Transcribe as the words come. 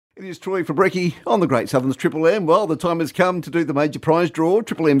Here's Troy Fabrecki on the Great Southern's Triple M. Well, the time has come to do the major prize draw,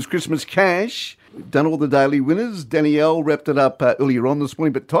 Triple M's Christmas Cash. We've done all the daily winners. Danielle wrapped it up earlier on this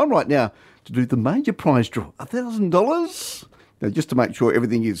morning, but time right now to do the major prize draw, $1,000. Now, just to make sure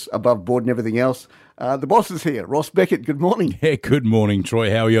everything is above board and everything else, the boss is here. Ross Beckett, good morning. Yeah, good morning,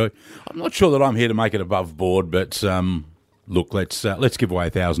 Troy. How are you? I'm not sure that I'm here to make it above board, but look, let's give away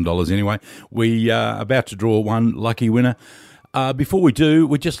 $1,000 anyway. We are about to draw one lucky winner. Before we do,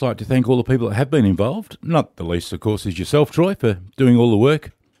 we'd just like to thank all the people that have been involved. Not the least, of course, is yourself, Troy, for doing all the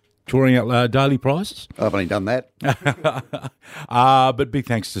work, drawing out daily prizes. I've only done that. But big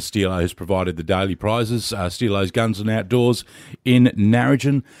thanks to Stilo, who's provided the daily prizes. Stilo's Guns and Outdoors in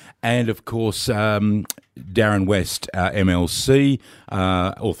Narrogin. And, of course, Darren West, MLC,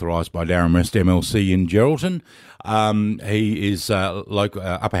 authorised by Darren West, MLC in Geraldton. He is a local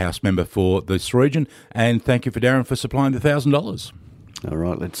upper house member for this region, and thank you for Darren for supplying the $1,000. All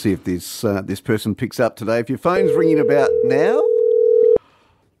right, let's see if this person picks up today. If your phone's ringing about now.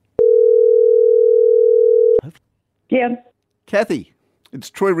 Yeah, Kathy, it's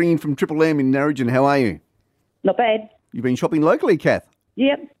Troy ringing from Triple M in Narrogin. How are you? not bad. You've been shopping locally, Kath?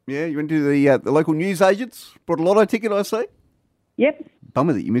 Yep, Yeah, you went to the local news agents, bought a lotto ticket, I see. yep.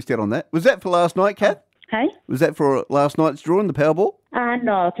 Bummer that you missed out on that. Was that for last night, Kath? Hey? Was that for last night's draw in the Powerball?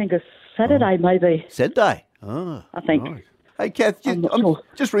 No, I think it's Saturday maybe. Saturday. Oh, I think. right. Hey, Kath, I'm not I'm sure.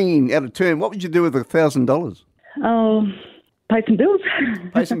 just ringing out of turn. What would you do with $1,000? Oh, pay some bills.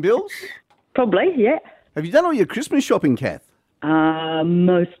 Pay some bills? Probably, yeah. Have you done all your Christmas shopping, Kath?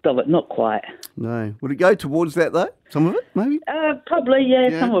 Most of it, not quite. No. Would it go towards that, though? Some of it, maybe? Probably, yeah.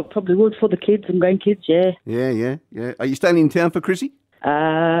 Yeah. Some of it probably would for the kids and grandkids, yeah. Yeah. Are you staying in town for Chrissy?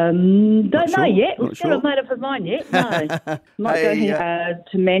 Don't know sure, yet. not We've still not sure. made up our mind yet. No. Might Hey, go here,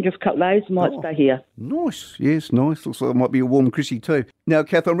 to Mandurah for a couple of days. Might stay here. Nice. Yes, nice. Looks like it might be a warm Chrissy too. Now,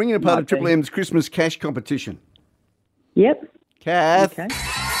 Kath, I'm ringing a part Might of Triple be. M's Christmas cash competition. Yep. Kath, Okay.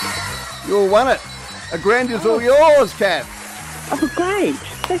 you all won it. A grand is all yours, Kath. Oh, great.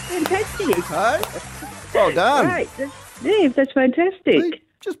 That's fantastic. Hey? Well done. Great. That's fantastic. See,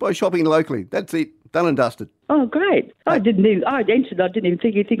 just by shopping locally. That's it. Done and dusted. Oh, great. I didn't even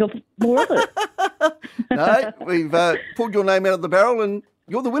think anything of more of it. No, we've pulled your name out of the barrel and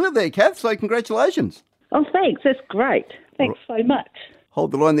you're the winner there, Kath, so congratulations. Oh, thanks. That's great. Thanks so much.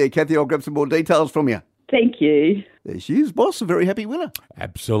 Hold the line there, Kathy. I'll grab some more details from you. Thank you. There she is, boss. A very happy winner.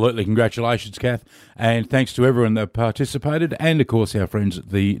 Absolutely. Congratulations, Kath. And thanks to everyone that participated, and, of course, our friends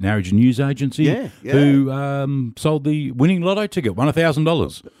at the Narrogin News Agency Yeah. who sold the winning lotto ticket, won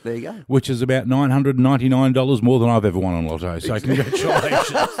 $1,000. There you go. Which is about $999 more than I've ever won on lotto. So congratulations.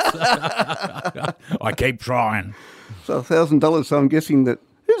 I keep trying. So $1,000, so I'm guessing that...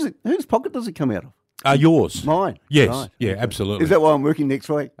 Whose pocket does it come out of? Yours. Mine. Yes. Right. Yeah, absolutely. Is that why I'm working next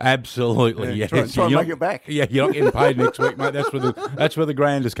week? Absolutely, Yeah, yes. try and You're make it back. Yeah, you're not getting paid next week, mate. That's where the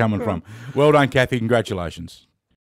grand is coming from. Well done, Kathy. Congratulations.